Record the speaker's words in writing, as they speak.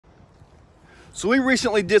So we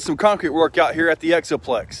recently did some concrete work out here at the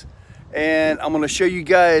Exoplex, and I'm going to show you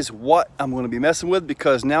guys what I'm going to be messing with,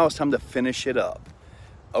 because now it's time to finish it up.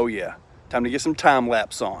 Oh yeah, time to get some time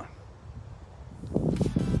lapse on.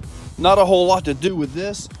 Not a whole lot to do with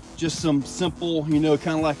this, just some simple, you know,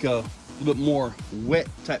 kind of like a little bit more wet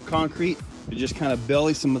type concrete to just kind of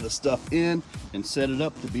belly some of the stuff in and set it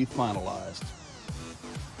up to be finalized.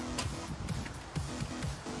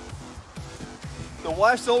 The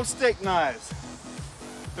wife's old steak knives,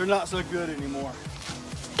 they're not so good anymore.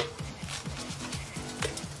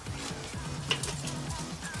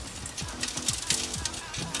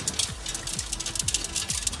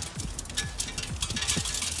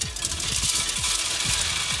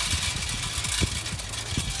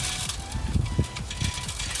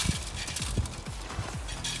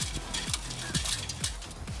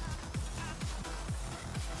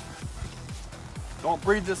 Don't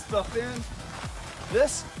breathe this stuff in.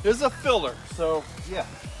 This is a filler, so yeah,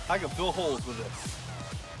 I can fill holes with this.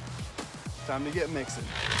 Time to get mixing.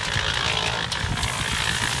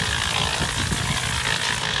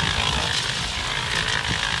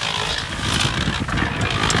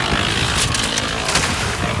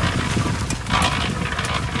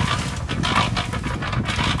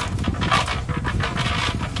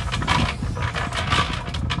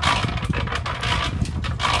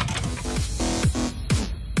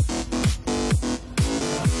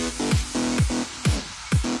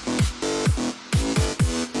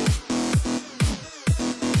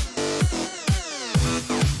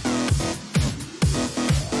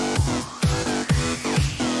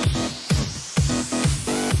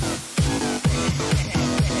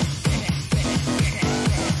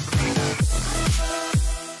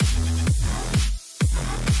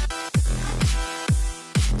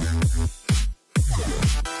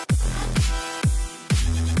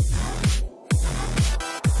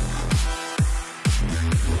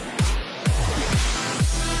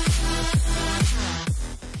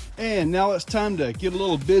 And now it's time to get a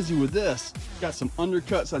little busy with this. Got some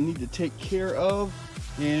undercuts I need to take care of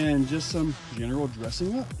and just some general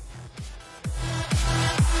dressing up.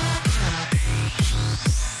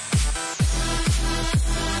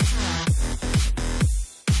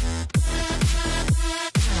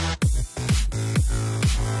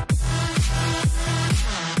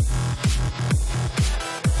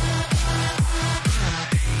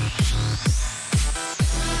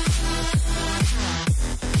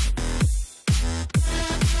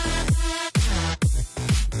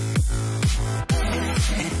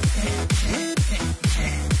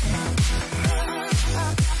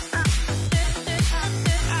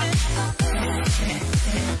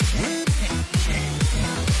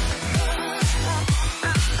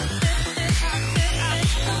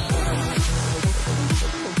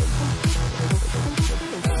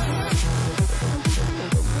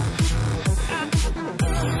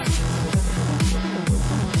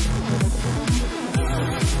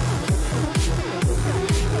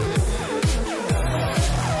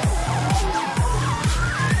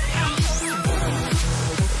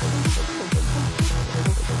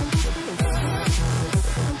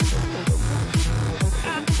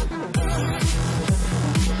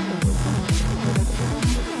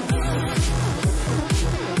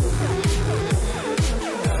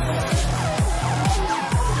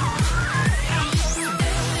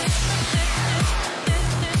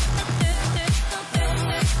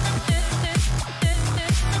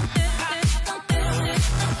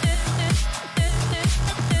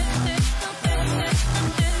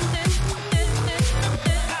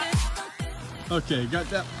 Okay, got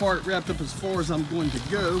that part wrapped up as far as I'm going to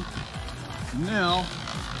go. Now,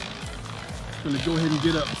 I'm going to go ahead and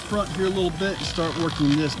get up front here a little bit and start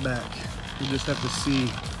working this back. We'll just have to see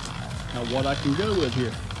what I can go with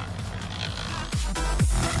here.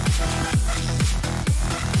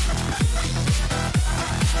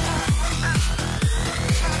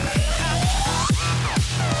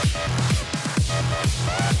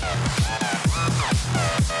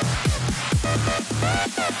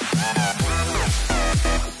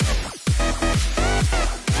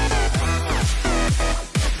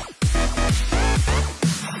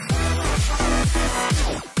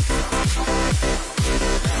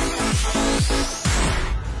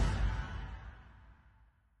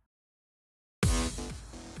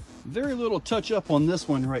 Very little touch up on this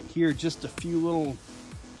one right here, just a few little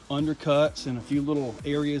undercuts and a few little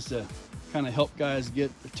areas to kind of help guys get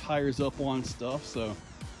their tires up on stuff. So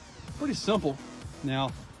pretty simple.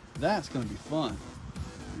 Now that's going to be fun.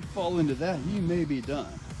 If you fall into that, you may be done.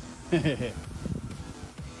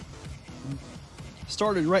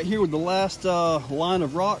 Started right here with the last line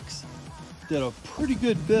of rocks. did a pretty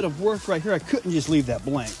good bit of work right here. I couldn't just leave that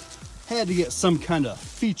blank. Had to get some kind of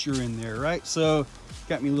feature in there, right? So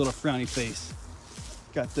got me a little frowny face.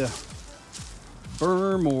 Got the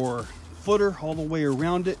berm or footer all the way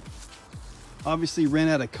around it. Obviously ran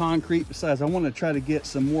out of concrete. Besides, I want to try to get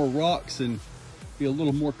some more rocks and be a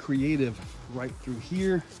little more creative right through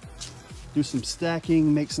here. Do some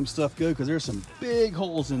stacking, make some stuff go, because there's some big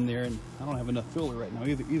holes in there and I don't have enough filler right now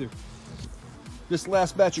either. This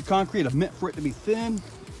last batch of concrete, I meant for it to be thin.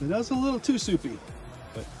 It was a little too soupy,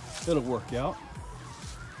 but it'll work out.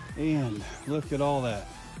 And look at all that.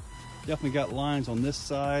 Definitely got lines on this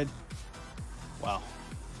side. Wow.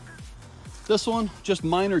 This one, just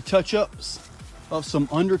minor touch-ups of some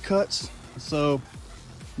undercuts. So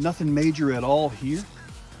nothing major at all here.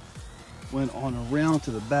 Went on around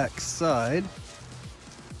to the back side.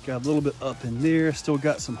 Got a little bit up in there. Still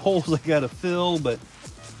got some holes I gotta fill, but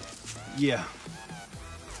yeah.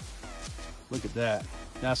 Look at that.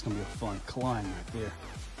 That's gonna be a fun climb right there.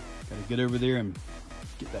 Gotta get over there and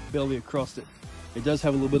get that belly across it. It does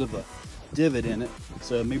have a little bit of a divot in it,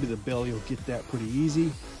 so maybe the belly will get that pretty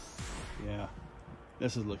easy. Yeah,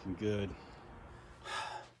 this is looking good.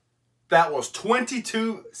 That was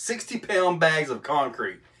 22 60-pound bags of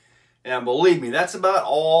concrete. And believe me, that's about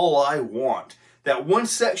all I want. That one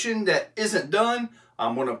section that isn't done,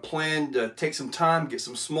 I'm gonna plan to take some time, get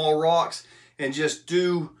some small rocks, and just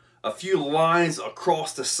do a few lines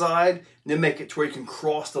across the side, and then make it to where you can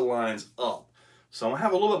cross the lines up. So I'm gonna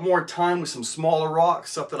have a little bit more time with some smaller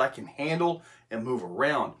rocks, stuff that I can handle and move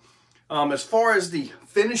around. As far as the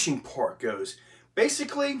finishing part goes,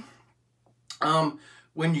 basically,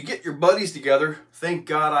 when you get your buddies together, thank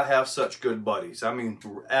God I have such good buddies. I mean,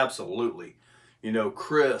 absolutely. You know,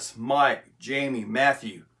 Chris, Mike, Jamie,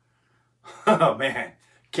 Matthew. Oh man,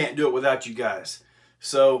 can't do it without you guys.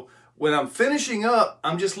 So when I'm finishing up,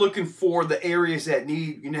 I'm just looking for the areas that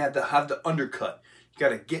need, you know, have the undercut. You got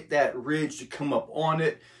to get that ridge to come up on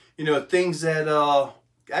it. You know, things that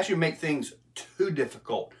actually make things too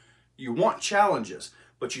difficult. You want challenges,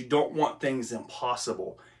 but you don't want things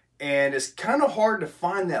impossible. And it's kind of hard to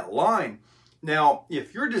find that line. Now,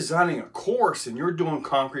 if you're designing a course and you're doing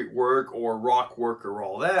concrete work or rock work or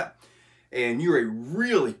all that, and you're a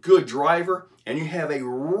really good driver and you have a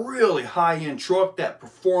really high-end truck that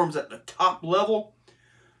performs at the top level,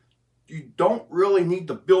 you don't really need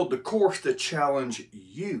to build the course to challenge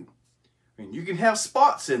you. I mean, you can have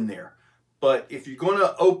spots in there, but if you're going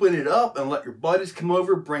to open it up and let your buddies come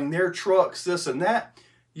over, bring their trucks, this and that,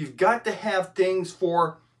 you've got to have things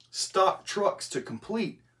for stock trucks to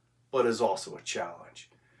complete, but is also a challenge.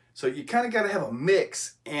 So you kind of got to have a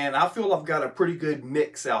mix, and I feel I've got a pretty good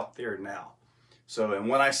mix out there now. So, and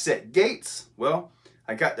when I set gates, well,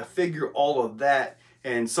 I got to figure all of that,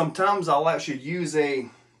 and sometimes I'll actually use a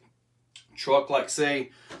truck like,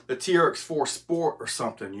 say, the TRX4 Sport or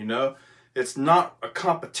something, you know. It's not a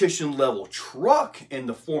competition level truck in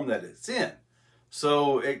the form that it's in.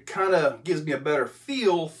 So it kind of gives me a better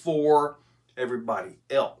feel for everybody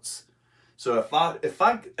else. So if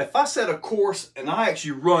I set a course and I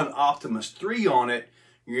actually run Optimus 3 on it,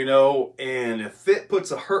 you know, and if it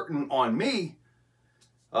puts a hurting on me,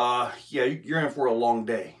 yeah, you're in for a long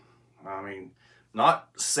day. I mean, not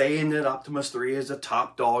saying that Optimus 3 is a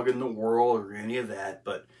top dog in the world or any of that,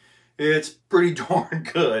 but it's pretty darn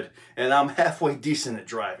good, and I'm halfway decent at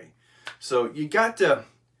driving. So you got to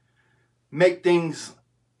make things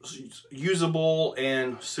usable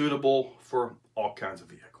and suitable for all kinds of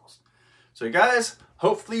vehicles. So guys,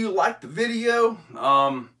 hopefully you liked the video.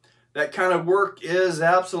 That kind of work is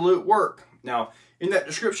absolute work. Now, in that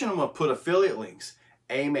description, I'm going to put affiliate links.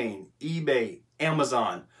 AMain, eBay,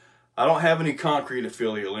 Amazon. I don't have any concrete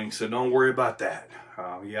affiliate links, so don't worry about that.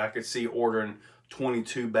 Yeah, I could see ordering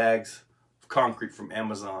 22 bags of concrete from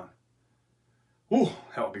Amazon. Ooh,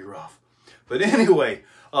 that would be rough. But anyway,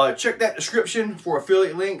 check that description for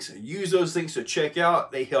affiliate links. Use those links to check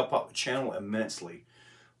out. They help out the channel immensely.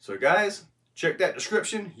 So guys, check that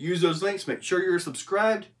description. Use those links. Make sure you're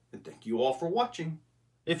subscribed. And thank you all for watching.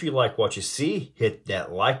 If you like what you see, hit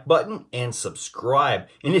that like button and subscribe.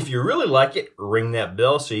 And if you really like it, ring that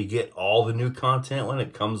bell so you get all the new content when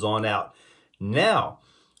it comes on out. Now,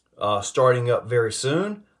 starting up very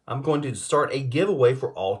soon, I'm going to start a giveaway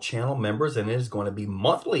for all channel members, and it is going to be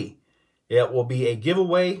monthly. It will be a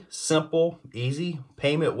giveaway, simple, easy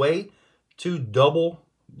payment way to double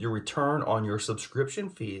your return on your subscription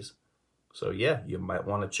fees. So yeah, you might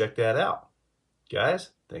want to check that out.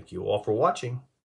 Guys, thank you all for watching.